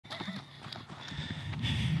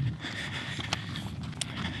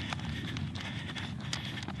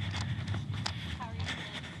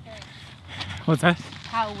What's that?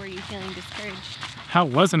 How were you feeling discouraged? How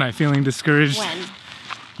wasn't I feeling discouraged? When?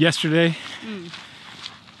 Yesterday.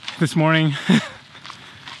 This morning.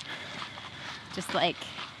 Just like,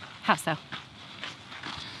 how so?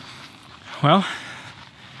 Well,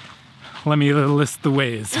 let me list the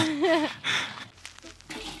ways.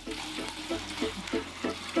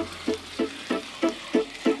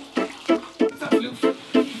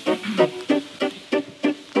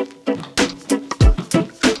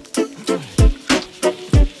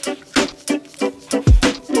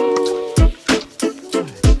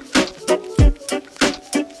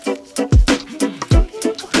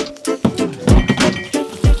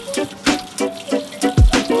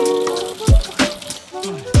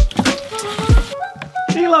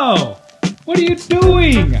 What are you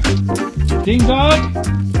doing? Ding dong?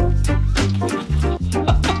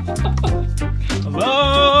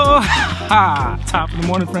 Hello! Top of the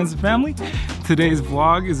morning, friends and family. Today's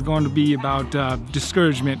vlog is going to be about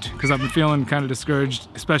discouragement, because I've been feeling kind of discouraged,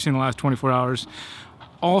 especially in the last 24 hours.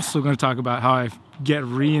 Also going to talk about how I get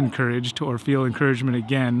re-encouraged or feel encouragement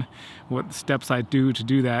again, what steps I do to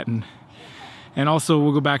do that, and also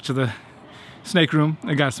we'll go back to the snake room.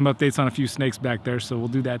 I got some updates on a few snakes back there, so we'll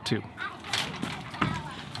do that too.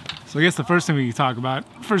 So I guess the first thing we can talk about,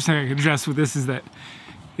 first thing I can address with this is that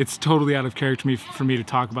it's totally out of character for me to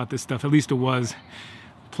talk about this stuff. At least it was.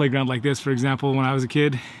 Playground like this, for example, when I was a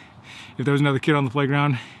kid, if there was another kid on the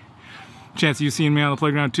playground, chance of you seeing me on the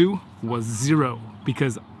playground too was 0,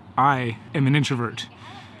 because I am an introvert.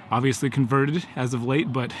 Obviously converted as of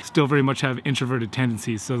late, but still very much have introverted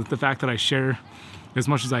tendencies. So the fact that I share as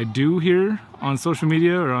much as I do here on social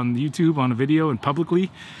media or on YouTube, on a video and publicly,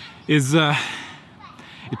 is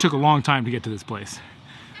it took a long time to get to this place.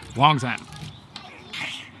 Long time.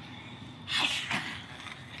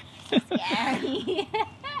 Scary.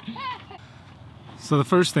 So the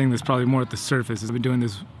first thing that's probably more at the surface is I've been doing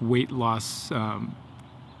this weight loss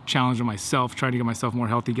challenge on myself, trying to get myself more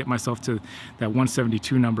healthy, get myself to that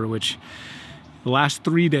 172 number, which the last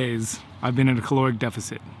 3 days I've been in a caloric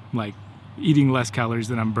deficit, like eating less calories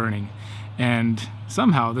than I'm burning. And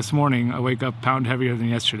somehow this morning I wake up a pound heavier than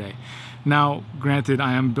yesterday. Now, granted,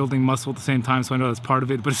 I am building muscle at the same time, so I know that's part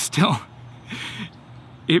of it, but still,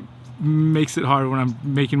 it makes it hard when I'm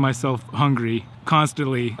making myself hungry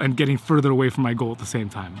constantly and getting further away from my goal at the same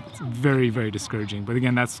time. It's very, very discouraging. But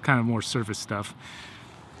again, that's kind of more surface stuff.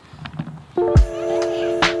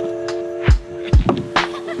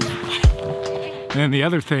 And then the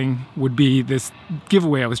other thing would be this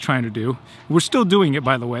giveaway I was trying to do. We're still doing it,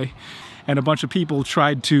 by the way. And a bunch of people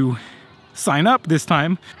tried to sign up this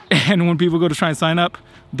time. And when people go to try and sign up,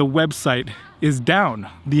 the website is down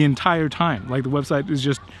the entire time. Like, the website is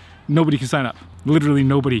just, nobody can sign up. Literally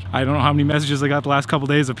nobody. I don't know how many messages I got the last couple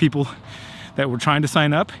days of people that were trying to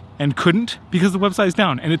sign up and couldn't because the website's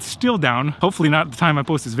down. And it's still down. Hopefully not at the time I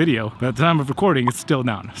post this video, but at the time of recording, it's still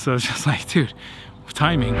down. So it's just like, dude,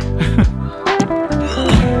 timing.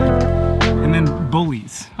 And then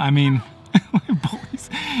bullies. I mean, bullies.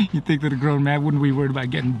 You'd think that a grown man wouldn't be worried about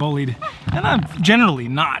getting bullied. And I'm generally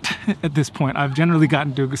not at this point. I've generally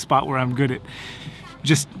gotten to a spot where I'm good at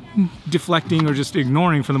just deflecting or just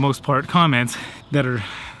ignoring, for the most part, comments that are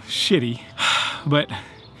shitty. But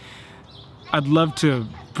I'd love to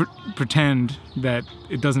pretend that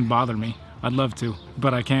it doesn't bother me. I'd love to,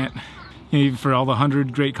 but I can't. You know, for all the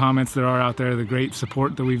 100 great comments there are out there, the great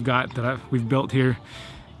support that we've got, that we've built here,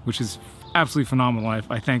 which is absolutely phenomenal.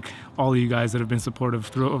 I thank all of you guys that have been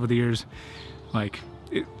supportive over the years. Like,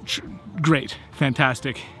 great,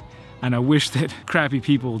 fantastic. And I wish that crappy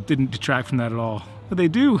people didn't detract from that at all. But they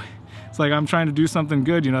do. It's like, I'm trying to do something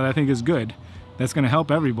good, you know, that I think is good. That's gonna help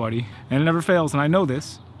everybody. And it never fails, and I know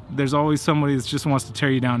this. There's always somebody that just wants to tear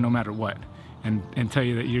you down no matter what. And tell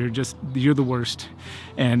you that you're the worst.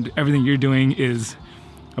 And everything you're doing is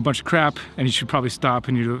a bunch of crap, and you should probably stop.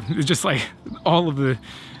 And it's just like all of the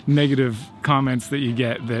negative comments that you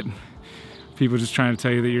get, that people are just trying to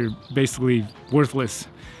tell you that you're basically worthless.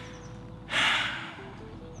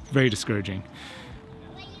 Very discouraging.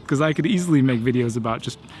 Because I could easily make videos about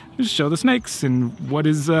just show the snakes and what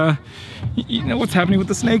is, you know, what's happening with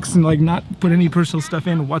the snakes, and like not put any personal stuff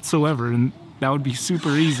in whatsoever, and that would be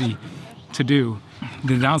super easy to do.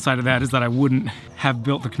 The downside of that is that I wouldn't have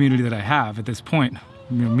built the community that I have at this point.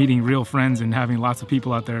 You know, meeting real friends and having lots of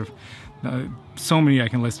people out there, so many I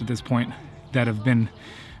can list at this point, that have been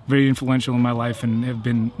very influential in my life,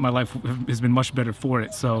 and my life has been much better for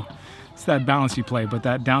it. So it's that balance you play, but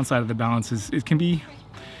that downside of the balance is, it can be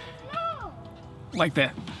like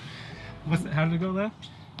that. How did it go there?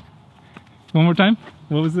 One more time?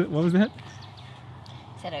 What was it? What was that?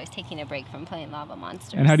 Said I was taking a break from playing Lava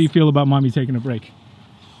Monsters. And how do you feel about mommy taking a break?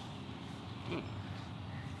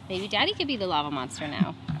 Maybe Daddy could be the lava monster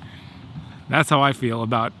now. That's how I feel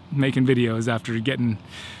about making videos after getting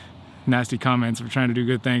nasty comments for trying to do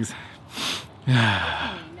good things.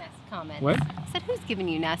 Nasty comments. What? I said, who's giving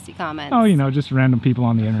you nasty comments? Oh, you know, just random people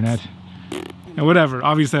on the internet. And whatever.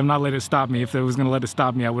 Obviously, I'm not letting it stop me. If it was going to let it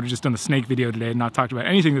stop me, I would have just done the snake video today and not talked about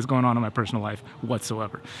anything that's going on in my personal life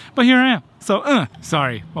whatsoever. But here I am. So,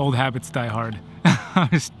 sorry. Old habits die hard.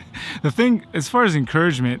 The thing, as far as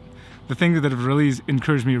encouragement, the thing that have really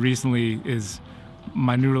encouraged me recently is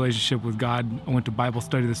my new relationship with God. I went to Bible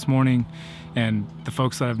study this morning, and the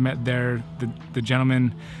folks that I've met there, the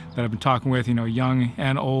gentlemen that I've been talking with, you know, young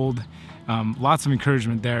and old, lots of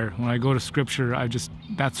encouragement there. When I go to Scripture,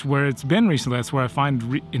 that's where it's been recently. That's where I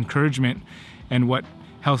find encouragement, and what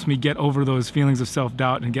helps me get over those feelings of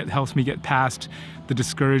self-doubt and helps me get past the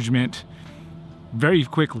discouragement very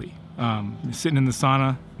quickly. Sitting in the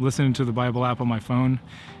sauna, listening to the Bible app on my phone,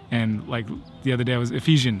 and like the other day was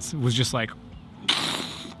Ephesians, was just like,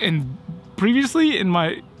 and previously in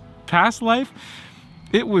my past life,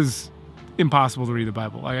 it was impossible to read the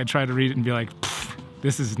Bible. Like, I tried to read it and be like,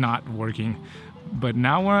 this is not working. But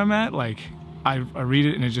now where I'm at, like, I read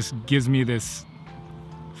it and it just gives me this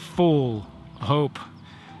full hope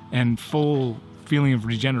and full feeling of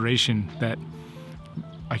regeneration that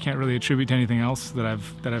I can't really attribute to anything else that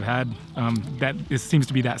I've had. It seems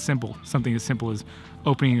to be that simple. Something as simple as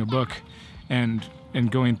opening a book and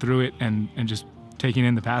going through it and just taking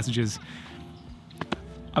in the passages.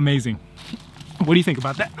 Amazing. What do you think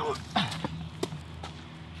about that?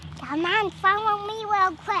 Come on, follow me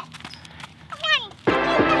real quick. Come on.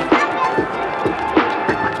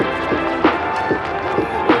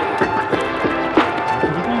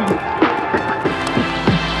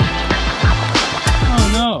 Oh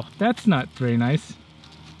no, that's not very nice.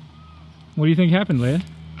 What do you think happened, Leia?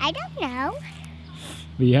 I don't know.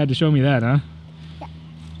 But you had to show me that, huh? Yeah.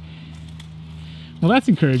 Well, that's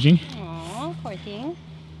encouraging. Aw, poor thing.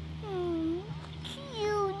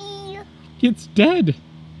 Cutie. It's dead.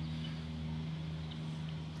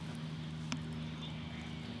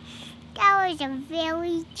 That was a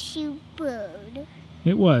very cute bird.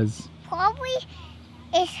 It was. Probably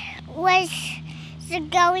it was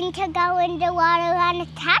going to go in the water and a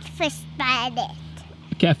catfish bite it.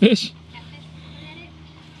 A catfish?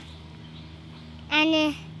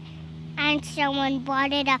 And someone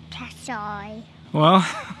brought it up to shore. Well,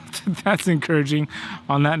 that's encouraging.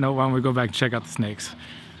 On that note, why don't we go back and check out the snakes?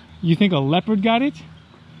 You think a leopard got it?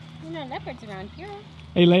 There are no leopards around here.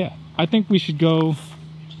 Hey, Leia, I think we should go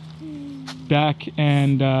back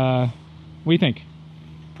and, what do you think?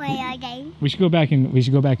 Play our game. We should go back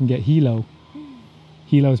and get Hilo.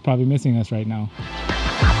 Hilo's probably missing us right now.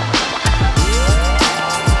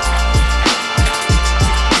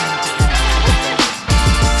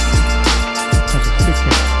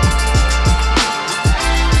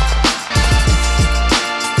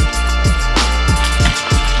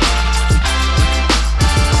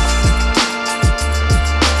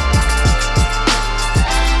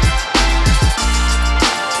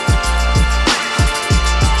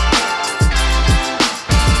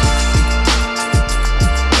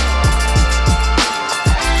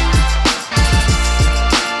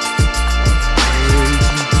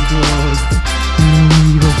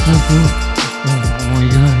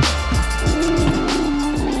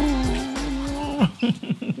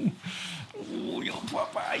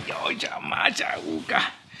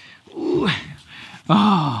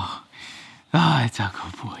 Oh, that's a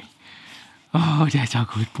good boy. Oh, that's a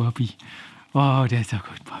good puppy. Oh, that's a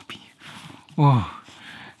good puppy. Oh,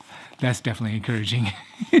 that's definitely encouraging.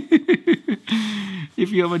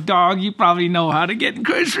 If you have a dog, you probably know how to get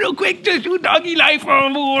encouraged real quick. Just do doggy life.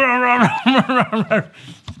 But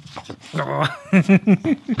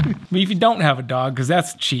if you don't have a dog, because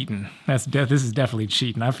that's cheating. This is definitely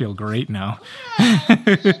cheating. I feel great now.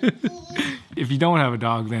 If you don't have a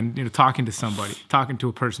dog, then talking to somebody, talking to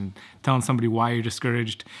a person, telling somebody why you're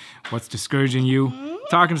discouraged, what's discouraging you,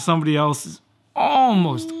 talking to somebody else is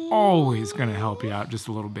almost always going to help you out just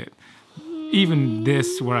a little bit. Even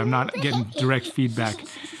this, where I'm not getting direct feedback,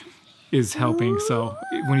 is helping. So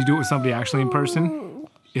when you do it with somebody actually in person,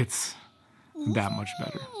 it's that much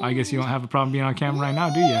better. I guess you don't have a problem being on camera right now,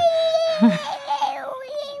 do you?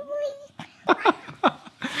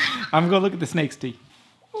 I'm gonna look at the snakes, T.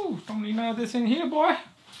 Ooh, don't need none of this in here, boy.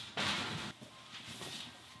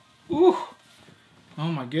 Ooh. Oh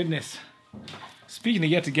my goodness. Speaking of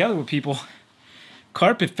get together with people,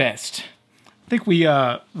 Carpet Fest. I think we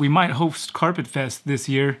might host Carpet Fest this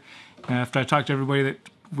year. After I talked to everybody that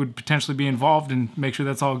would potentially be involved and make sure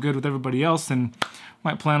that's all good with everybody else, and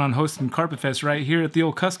might plan on hosting Carpet Fest right here at the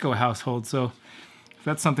old Kusko household. So if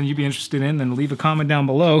that's something you'd be interested in, then leave a comment down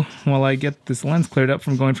below while I get this lens cleared up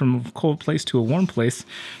from going from a cold place to a warm place.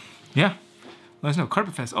 Yeah, let us know.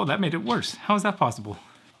 Carpet Fest. Oh, that made it worse. How is that possible?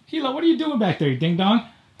 Hilo, what are you doing back there, you ding dong?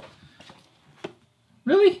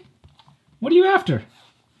 Really? What are you after?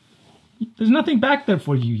 There's nothing back there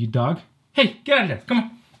for you, you dog. Hey, get out of there. Come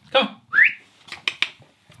on. Come on.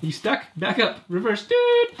 Are you stuck? Back up. Reverse.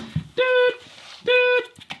 Dude.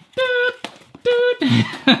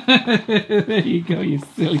 There you go, you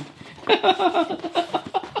silly.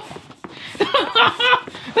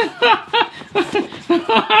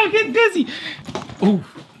 I'm getting dizzy. Oh.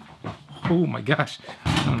 Oh my gosh.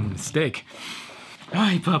 A mistake.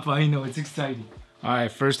 Hi, Papa. I know, it's exciting. All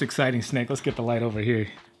right, first exciting snake. Let's get the light over here.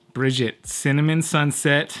 Bridget, Cinnamon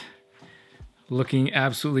Sunset. Looking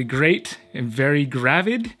absolutely great and very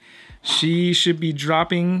gravid. She should be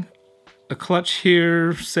dropping a clutch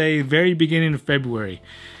here, say, very beginning of February.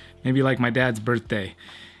 Maybe like my dad's birthday.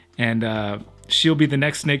 And she'll be the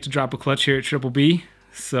next snake to drop a clutch here at Triple B.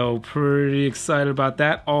 So pretty excited about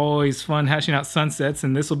that. Always fun hashing out sunsets,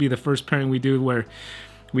 and this will be the first pairing we do where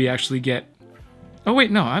we actually get... Oh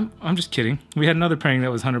wait, no, I'm just kidding. We had another pairing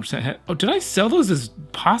that was 100% het. Oh, did I sell those as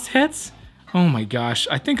pos hets? Oh my gosh,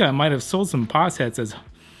 I think I might have sold some pos hets as,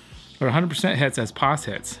 or 100% hets as pos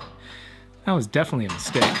hets. That was definitely a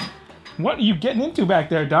mistake. What are you getting into back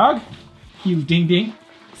there, dog? You ding ding.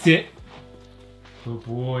 Sit. Good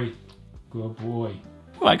boy. Good boy.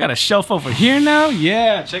 Oh, I got a shelf over here now?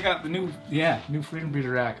 Yeah, check out the new Freedom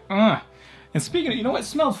Breeder rack. And speaking of, you know what? It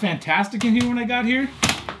smelled fantastic in here when I got here.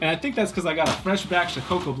 And I think that's because I got a fresh batch of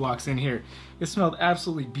cocoa blocks in here. It smelled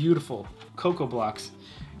absolutely beautiful. Cocoa blocks.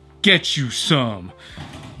 Get you some.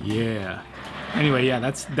 Yeah. Anyway, yeah,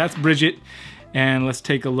 that's Bridget. And let's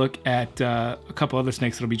take a look at a couple other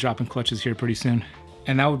snakes that'll be dropping clutches here pretty soon.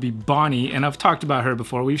 And that would be Bonnie, and I've talked about her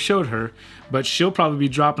before, we've showed her, but she'll probably be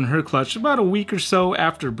dropping her clutch about a week or so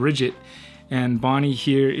after Bridget. And Bonnie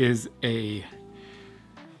here is a,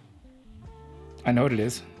 I know what it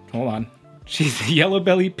is, hold on. She's a yellow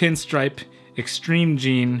belly pinstripe extreme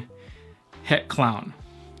gene het clown,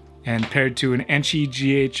 and paired to an Enchi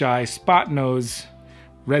GHI spot nose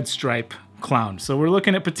red stripe clown. So we're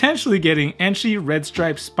looking at potentially getting Enchi red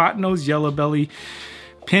stripe spot nose yellow belly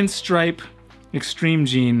pinstripe extreme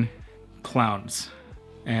gene clowns,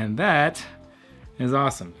 and that is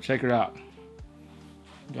awesome. Check her out.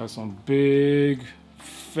 Got some big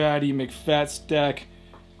fatty McFat stack.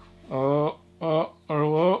 What?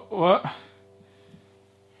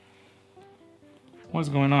 What's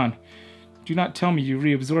going on? Do not tell me you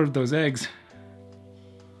reabsorbed those eggs.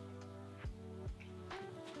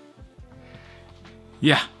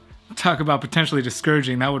 Yeah, talk about potentially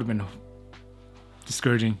discouraging. That would have been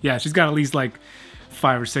discouraging. Yeah, she's got at least like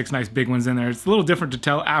 5 or 6 nice big ones in there. It's a little different to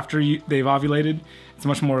tell after they've ovulated. It's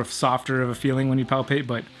much more softer of a feeling when you palpate,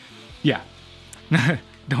 but yeah.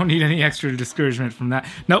 Don't need any extra discouragement from that.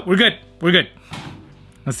 Nope, we're good. We're good.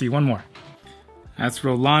 Let's see, one more. That's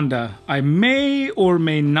Rolanda. I may or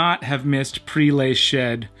may not have missed prelay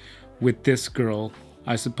shed with this girl.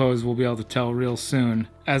 I suppose we'll be able to tell real soon.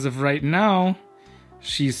 As of right now,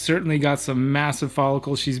 she's certainly got some massive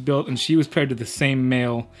follicles she's built, and she was paired to the same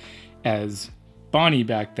male as Bonnie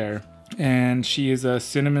back there. And she is a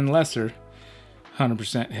Cinnamon Lesser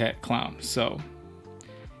 100% het clown. So,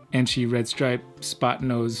 and she red stripe, spot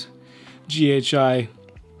nose, GHI,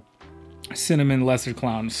 Cinnamon Lesser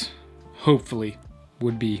clowns. Hopefully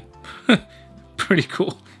would be pretty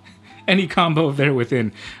cool. Any combo there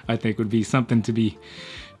within, I think, would be something to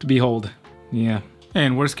behold. Yeah.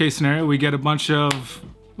 And worst case scenario, we get a bunch of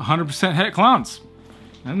 100% het clowns.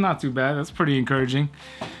 That's not too bad. That's pretty encouraging.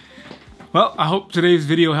 Well, I hope today's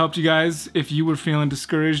video helped you guys if you were feeling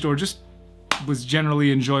discouraged or just was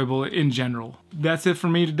generally enjoyable in general. That's it for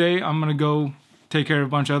me today. I'm gonna go take care of a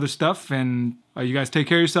bunch of other stuff, and you guys take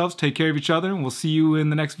care of yourselves, take care of each other, and we'll see you in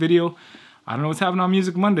the next video. I don't know what's happening on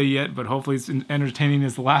Music Monday yet, but hopefully it's entertaining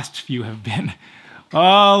as the last few have been.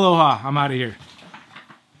 Aloha, I'm out of here.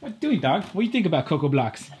 What you doing, dog? What do you think about Cocoa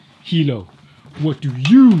Blocks? Hilo, what do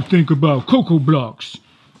you think about Cocoa Blocks?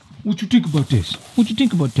 What you think about this? What you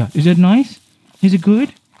think about that? Is that nice? Is it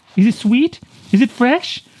good? Is it sweet? Is it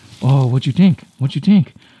fresh? Oh, what you think? What you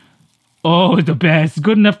think? Oh, it's the best.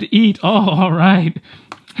 Good enough to eat. Oh, all right.